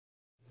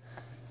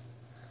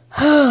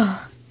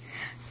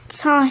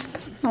Time.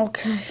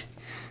 Okay.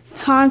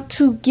 Time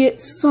to get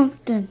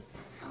something.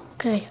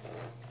 Okay.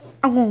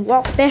 I'm gonna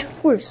walk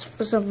backwards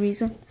for some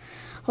reason.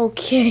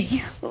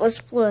 Okay.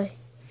 Let's play.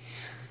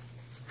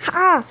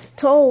 Ha!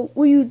 Toad,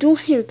 what are you doing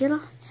here? Get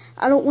out.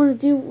 I don't want to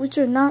deal with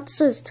your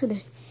nonsense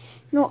today.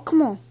 You know what?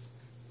 Come on.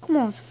 Come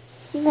on.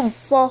 We're gonna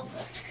fall.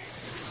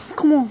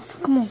 Come on.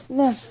 Come on.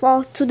 We're gonna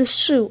fall to the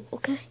shoe,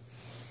 okay?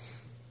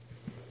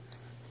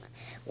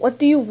 What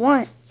do you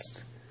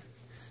want?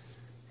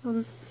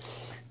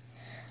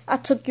 I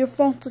took your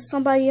phone to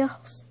somebody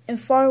else and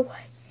far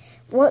away.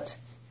 What?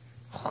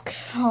 Okay.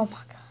 Oh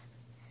my god.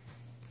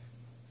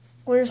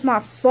 Where's my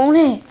phone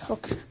at?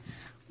 Okay. Oh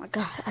my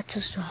god, I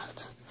just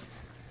dropped.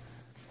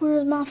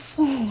 Where's my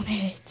phone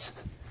at?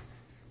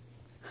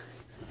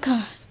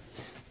 God.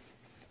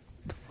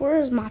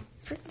 Where's my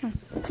freaking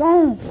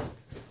phone?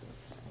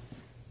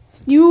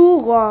 You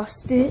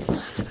lost it.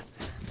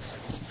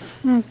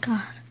 Oh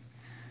god.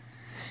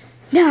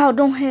 Now I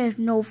don't have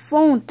no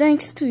phone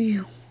thanks to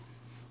you.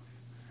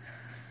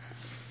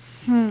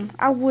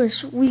 I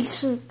wish we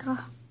should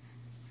got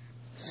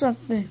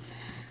something.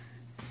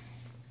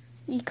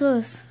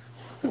 Because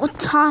what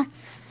time?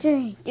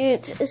 Dang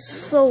it, it's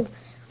so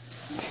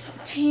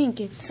dang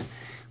it.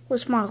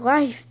 Which my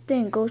life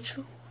didn't go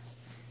true.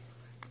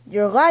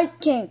 Your life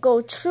can't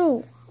go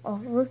true.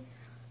 Oh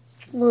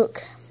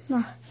look.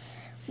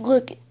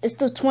 Look, it's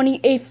the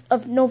 28th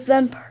of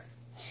November.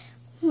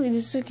 Wait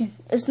a second.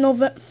 It's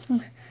November.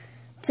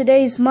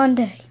 Today's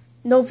Monday,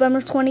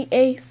 November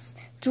 28th,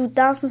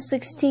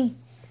 2016.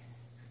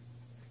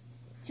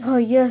 Oh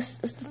yes,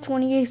 it's the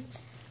 28th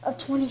of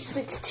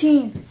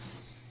 2016.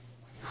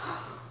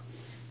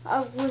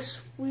 I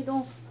wish we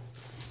don't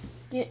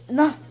get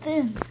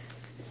nothing.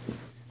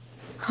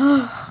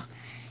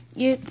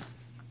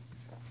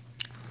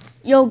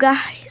 Yo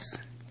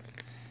guys.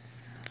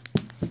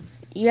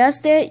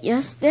 Yes, Dad.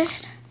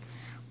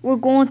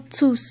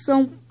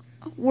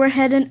 We're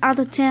heading out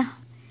of town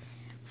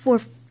for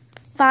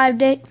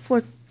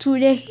 2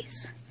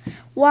 days.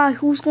 Why?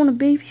 Who's gonna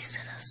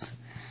babysit us?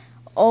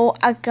 Oh,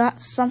 I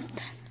got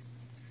something.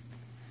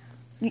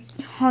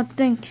 I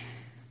think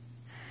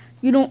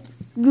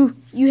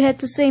you had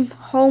to stay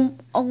home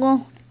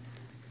alone.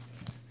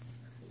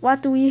 Why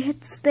do we have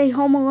to stay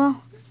home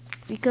alone?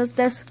 Because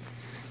that's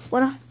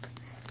what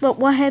but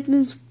what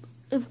happens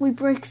if we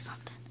break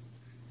something?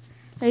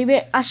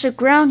 Maybe I should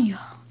ground you.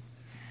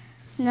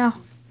 Now,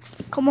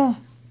 come on.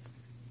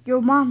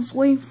 Your mom's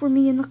waiting for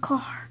me in the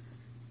car.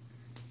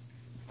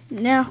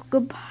 Now,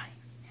 goodbye.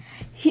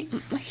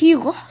 He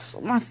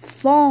lost my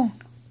phone.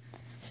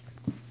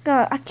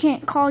 God, I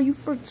can't call you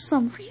for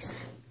some reason.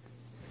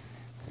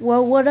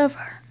 Well,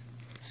 whatever.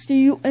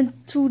 See you in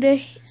 2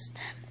 days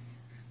then.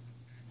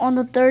 On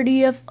the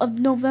 30th of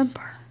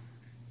November.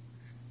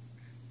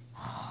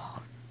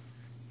 Oh,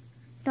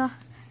 nah.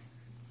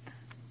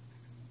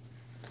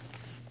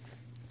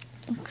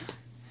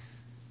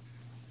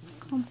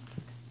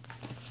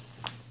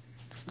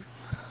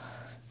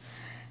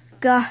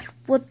 God,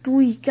 what do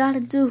we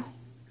gotta do?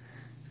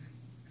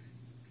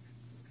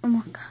 Oh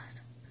my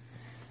god.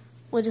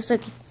 Wait a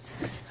second.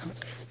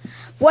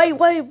 Wait.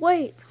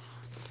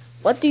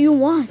 What do you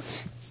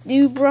want? Do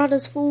you brought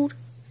us food?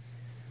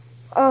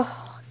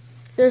 Oh,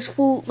 there's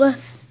food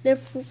left.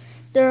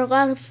 There are a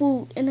lot of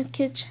food in the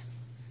kitchen.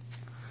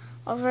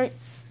 Alright.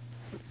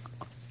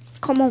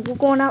 Come on, we're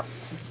going out.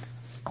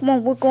 Come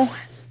on, we're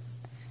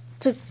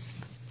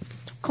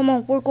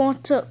going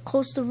to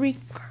Costa Rica.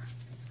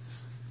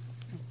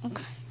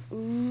 Okay.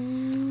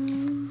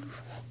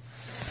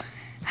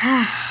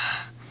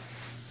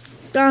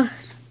 God.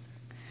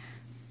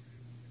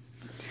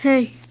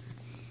 Hey.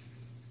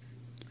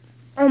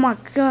 Oh my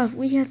god,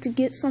 we have to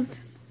get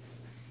something.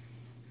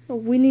 Oh,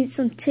 we need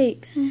some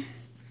tape.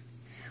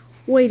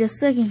 Wait a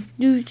second,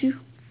 Wait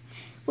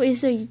a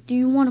second, do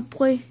you want to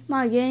play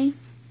my game?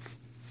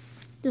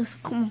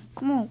 Just come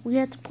on, we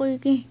have to play a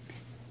game.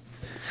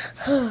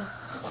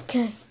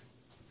 Okay.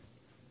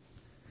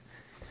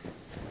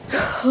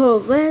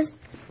 Oh, last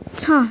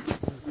time,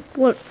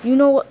 you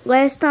know what?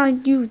 Last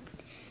time you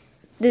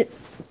did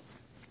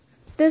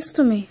this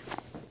to me.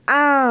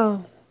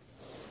 Ow.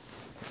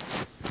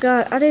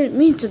 God, I didn't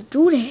mean to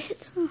do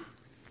that.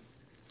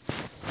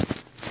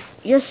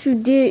 Yes, you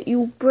did,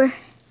 you brat.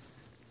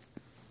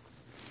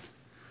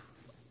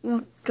 Oh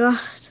my god.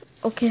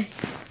 Okay.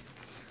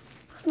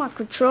 Where's my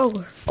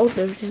controller? Oh,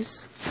 there it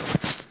is.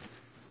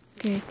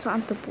 Okay,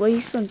 time to play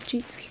some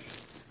cheats.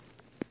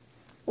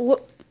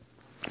 What?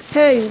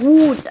 Hey,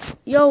 rude.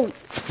 Yo,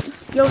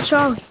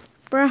 Charlie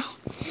Brown.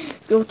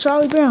 Yo,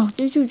 Charlie Brown,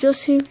 did you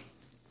just hear me?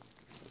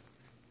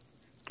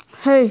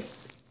 Hey,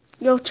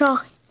 yo,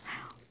 Charlie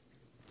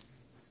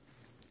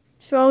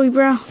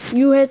Brown,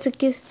 you had to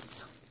get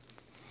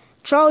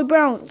Charlie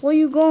Brown, where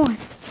you going?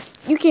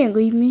 You can't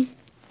leave me.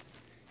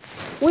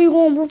 Where you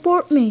gonna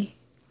report me?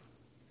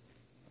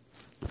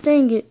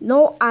 Dang it.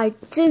 No, I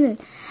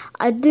didn't.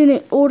 I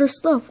didn't order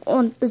stuff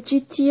on the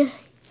GTA.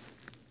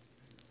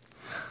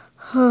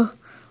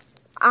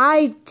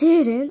 I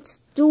didn't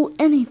do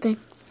anything.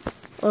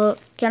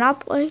 Can I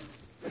play?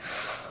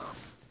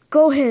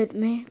 Go ahead,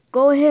 man.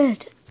 Go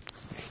ahead.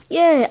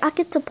 Yeah, I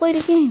get to play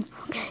the game.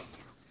 Okay.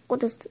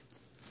 What is this?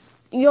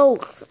 Yo.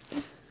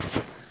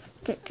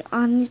 Okay,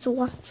 I need to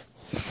watch.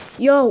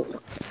 Yo,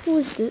 who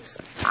is this?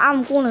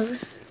 I'm gonna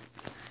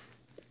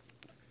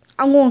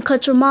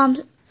cut your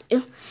mom's.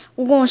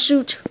 We're gonna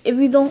shoot. If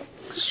you don't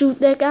shoot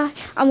that guy,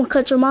 I'm gonna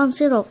cut your mom's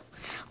head off.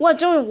 What,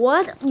 doing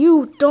what?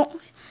 You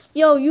don't.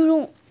 Yo, you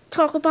don't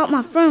talk about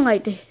my friend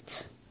like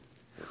that.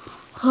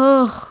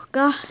 Oh,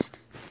 God.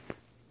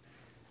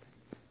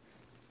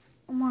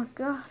 Oh, my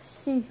God.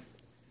 See.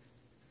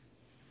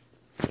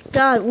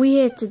 God, we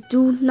had to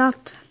do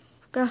nothing.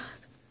 God.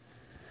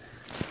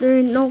 There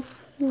ain't no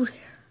food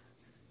here.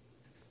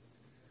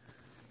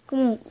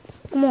 Come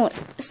on.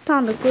 It's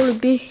time to go to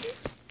bed.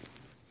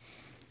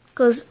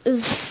 Cause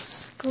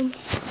it's come.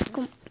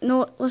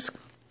 No, let's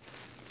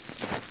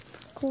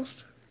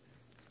closer.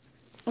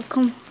 Oh,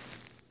 come on.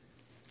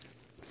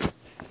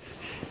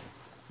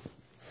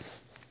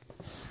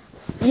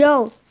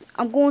 Yo,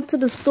 I'm going to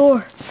the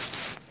store.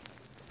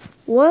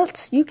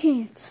 What? You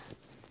can't.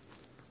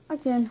 I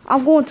can.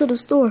 I'm going to the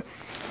store.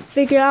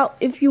 Figure out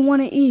if you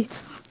want to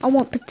eat. I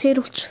want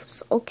potato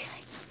chips. Okay.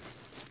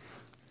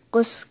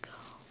 Let's go.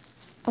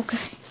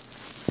 Okay.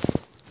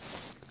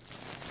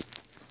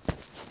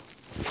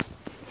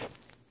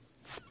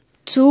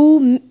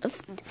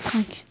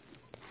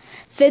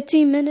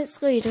 15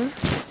 minutes later.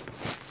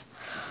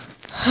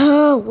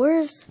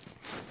 Where's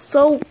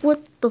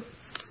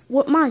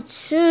what my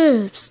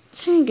chips?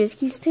 Dang it,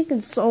 he's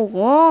taking so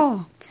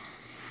long.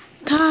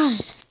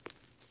 God.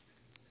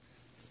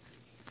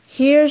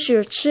 Here's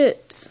your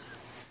chips.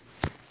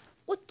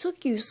 What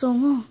took you so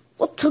long?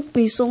 What took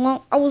me so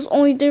long? I was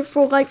only there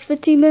for like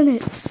 15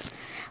 minutes.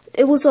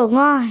 It was a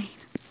line.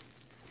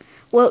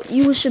 Well,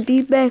 you should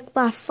be back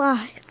by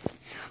 5.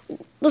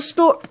 The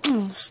store.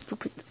 Oh,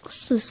 stupid.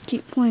 Let's just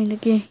keep playing the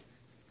game.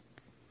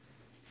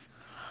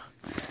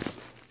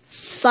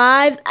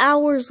 5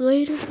 hours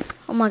later.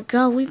 Oh my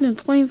God, we've been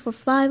playing for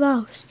 5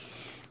 hours.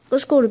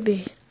 Let's go to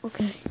bed.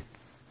 Okay.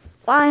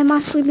 Why am I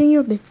sleeping in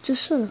your bed?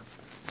 Just shut up.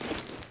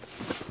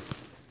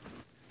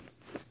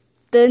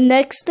 The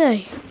next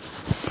day.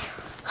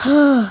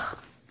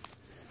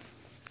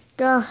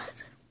 God.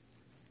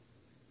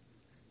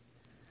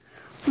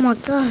 Oh my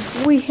God,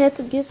 we had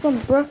to get some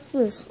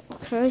breakfast.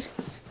 Okay.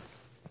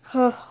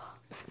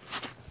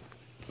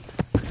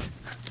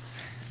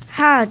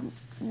 Hi,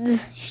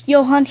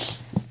 yo, honey.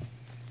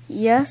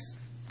 Yes?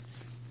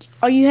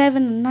 Are you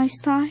having a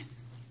nice time?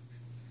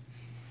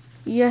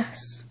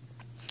 Yes.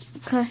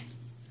 Okay.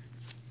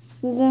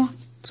 We're going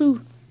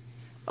to.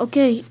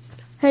 Okay.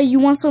 Hey, you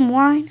want some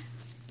wine?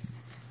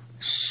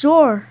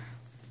 Sure.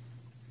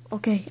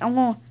 Okay, I'm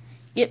going to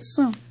get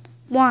some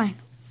wine.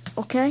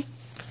 Okay?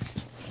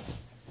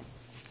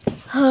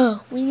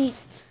 We need.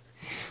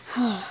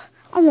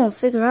 I want to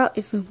figure out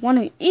if we want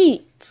to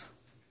eat.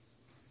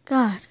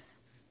 God.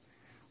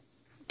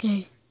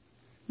 Okay.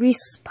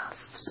 Reese's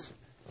Puffs.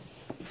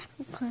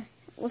 Okay.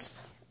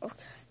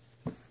 Okay.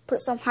 Put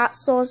some hot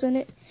sauce in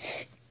it.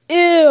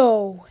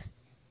 Ew.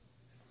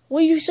 What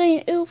are you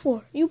saying ew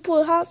for? You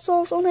put hot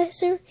sauce on that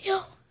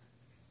cereal?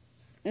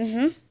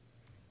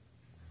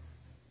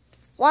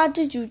 Why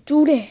did you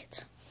do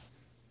that?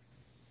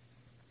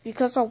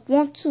 Because I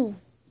want to.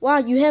 Why?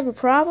 You have a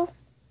problem?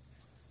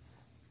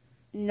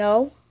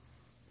 No.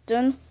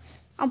 Then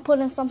I'm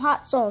putting some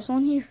hot sauce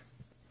on here.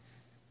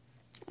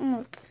 Oh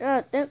my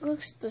God, that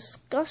looks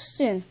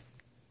disgusting.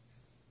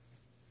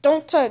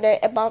 Don't tell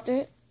that about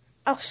it.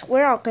 I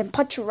swear I can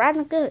punch you right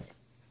in the gut.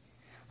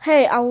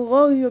 Hey, I will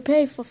lower your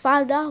pay for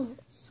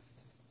 $5.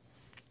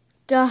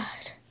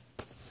 God.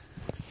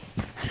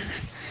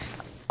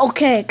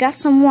 Okay, got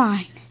some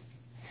wine.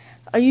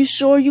 Are you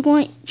sure you're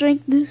going to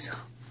drink this?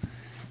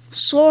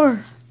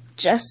 Sure,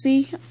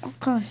 Jesse.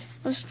 Okay,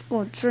 let's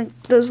go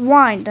drink this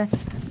wine then.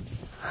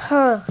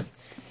 God,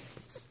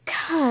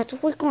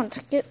 we're going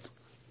to get.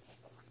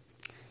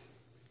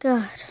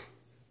 God.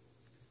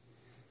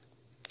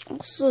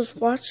 Let's just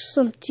watch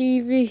some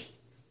TV.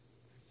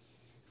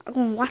 I'm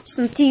gonna watch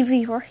some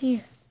TV right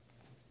here.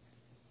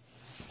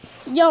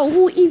 Yo,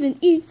 who even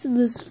eats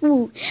this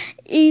food?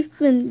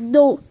 Even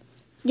though,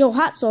 yo,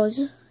 hot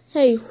sauce.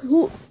 Hey,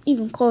 who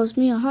even calls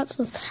me a hot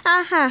sauce?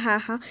 Ha ha ha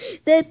ha.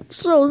 That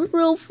show's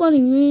real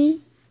funny,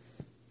 man.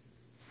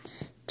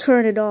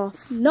 Turn it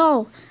off.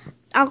 No,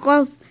 I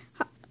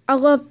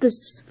love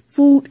this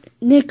food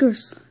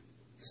Knickers.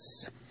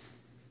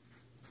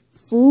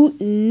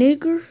 Food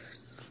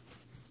Knickers?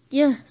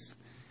 Yes.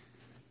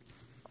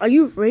 Are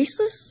you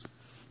racist?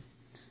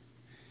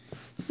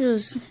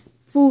 Yes.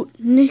 Food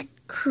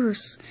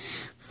Knickers.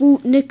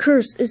 Food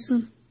Knickers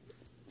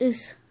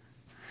is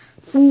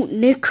Food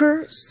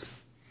Knickers.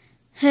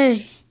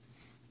 Hey,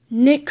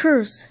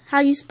 Knickers. How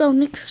you spell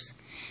Knickers?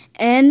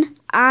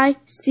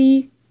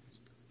 Nickures.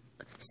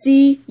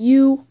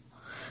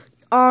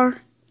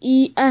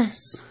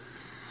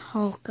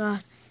 Oh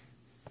God.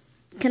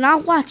 Can I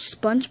watch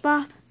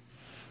SpongeBob?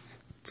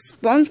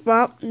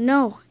 SpongeBob?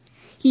 No.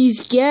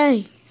 He's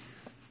gay.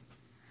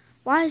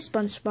 Why is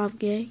SpongeBob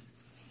gay?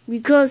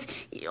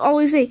 Because you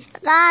always say,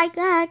 guy,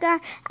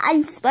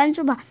 I'm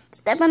SpongeBob.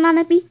 Stepping on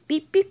a beat,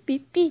 beat, beat,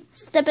 beat, beat.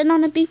 Stepping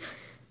on a beat.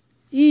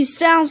 He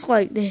sounds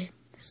like that.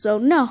 So,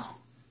 no.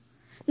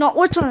 No,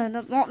 we're turning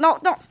it. No.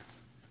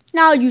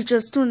 Now you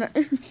just turn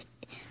it.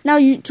 Now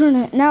you turn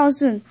it. Now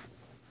it's in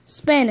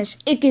Spanish.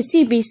 It can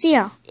see, be, see.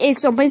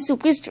 It's a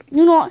basic history.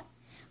 You know what?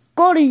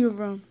 Go to your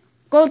room.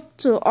 Go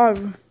to our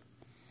room.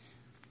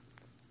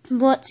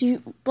 But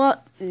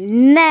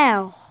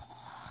now.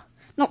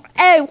 No,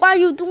 hey, why are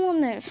you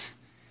doing this?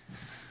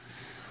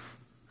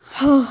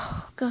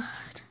 Oh, God.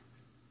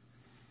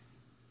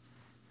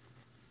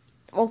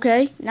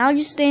 Okay, now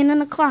you're staying in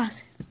the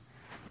closet.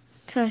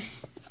 Okay,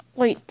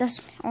 wait,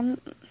 that's on.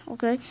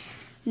 Okay,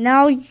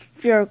 now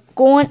you're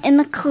going in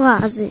the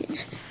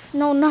closet.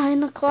 No, not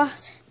in the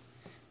closet.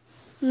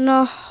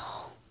 No.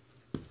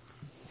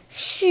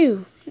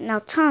 Shoo. Now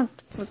time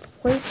for the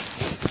place.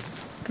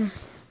 Okay.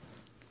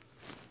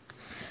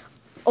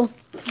 Oh,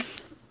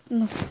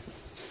 no.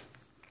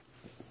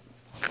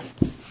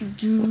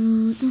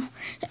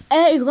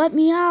 Hey, let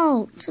me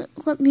out.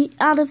 Let me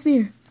out of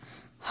here.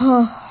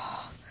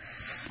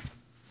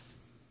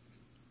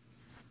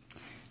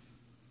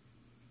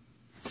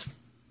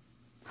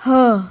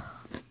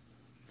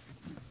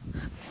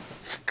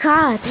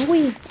 God,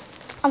 wait.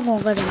 I'm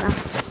gonna let him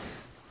out.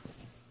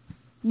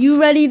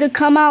 You ready to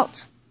come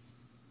out?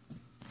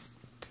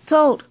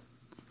 Toad.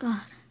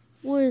 God,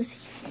 where is he?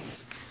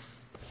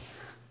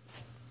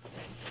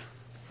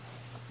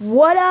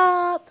 What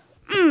up?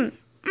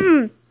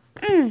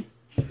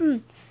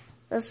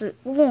 That's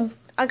it. Boom.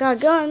 I got a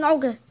gun.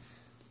 Okay.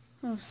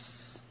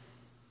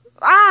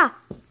 Ah!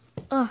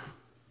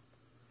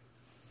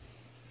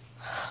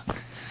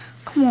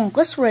 Come on,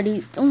 let's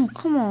ready. Oh,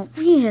 come on.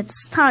 We had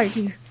tired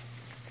here.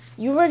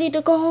 You ready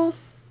to go home?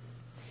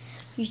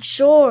 You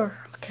sure?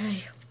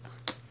 Okay.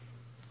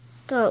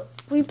 God,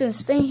 we've been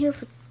staying here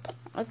for...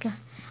 Okay.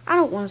 I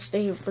don't want to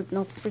stay here for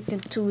no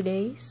freaking 2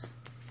 days.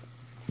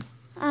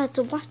 I had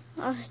to watch.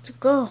 I had to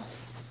go.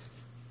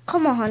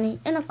 Come on, honey.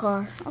 In the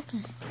car. Okay.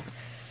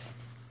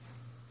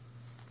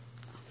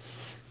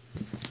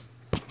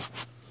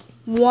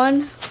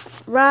 One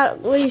right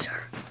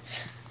later.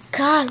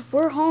 God,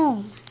 we're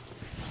home.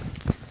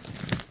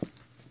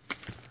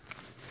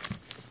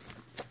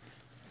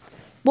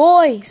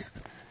 Boys.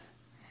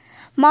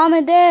 Mom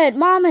and Dad.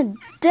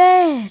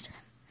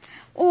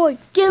 Oh,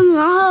 give me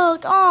a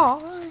hug.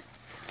 Oh,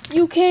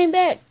 you came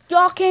back.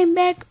 Y'all came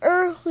back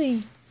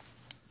early.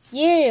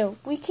 Yeah,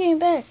 we came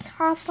back.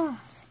 High five.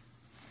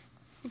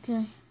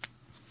 Okay.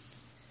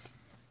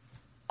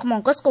 Come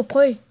on, let's go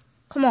play.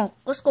 Come on,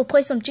 let's go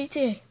play some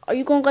GTA. Are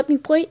you gonna let me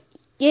play?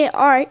 Yeah,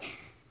 alright.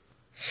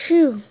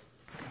 Shoo.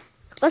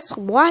 Let's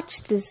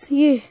watch this.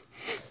 Yeah.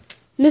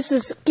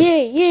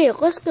 Yeah,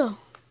 let's go.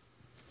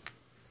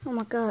 Oh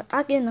my God,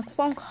 I get in a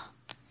phone call.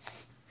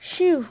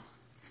 Shoo.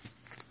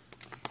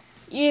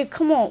 Yeah,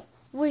 come on.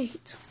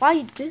 Wait, why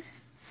you did?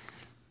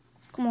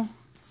 Come on.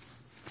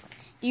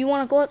 Do you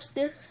want to go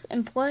upstairs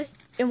and play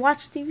and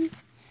watch TV?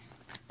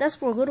 That's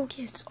for little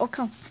kids. Oh,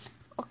 come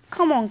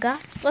on,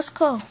 guys. Let's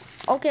go.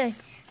 Okay.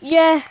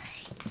 Yeah.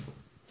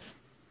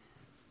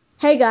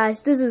 Hey,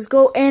 guys. This is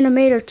Go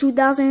Animator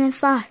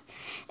 2005.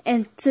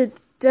 And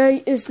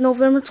today is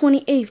November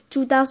 28th,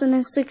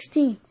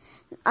 2016.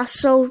 I'll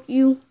show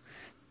you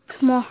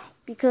tomorrow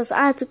because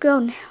I had to go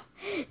now.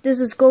 This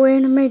is Go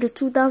Animator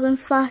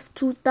 2005,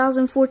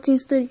 2014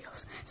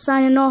 Studios.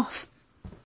 Signing off.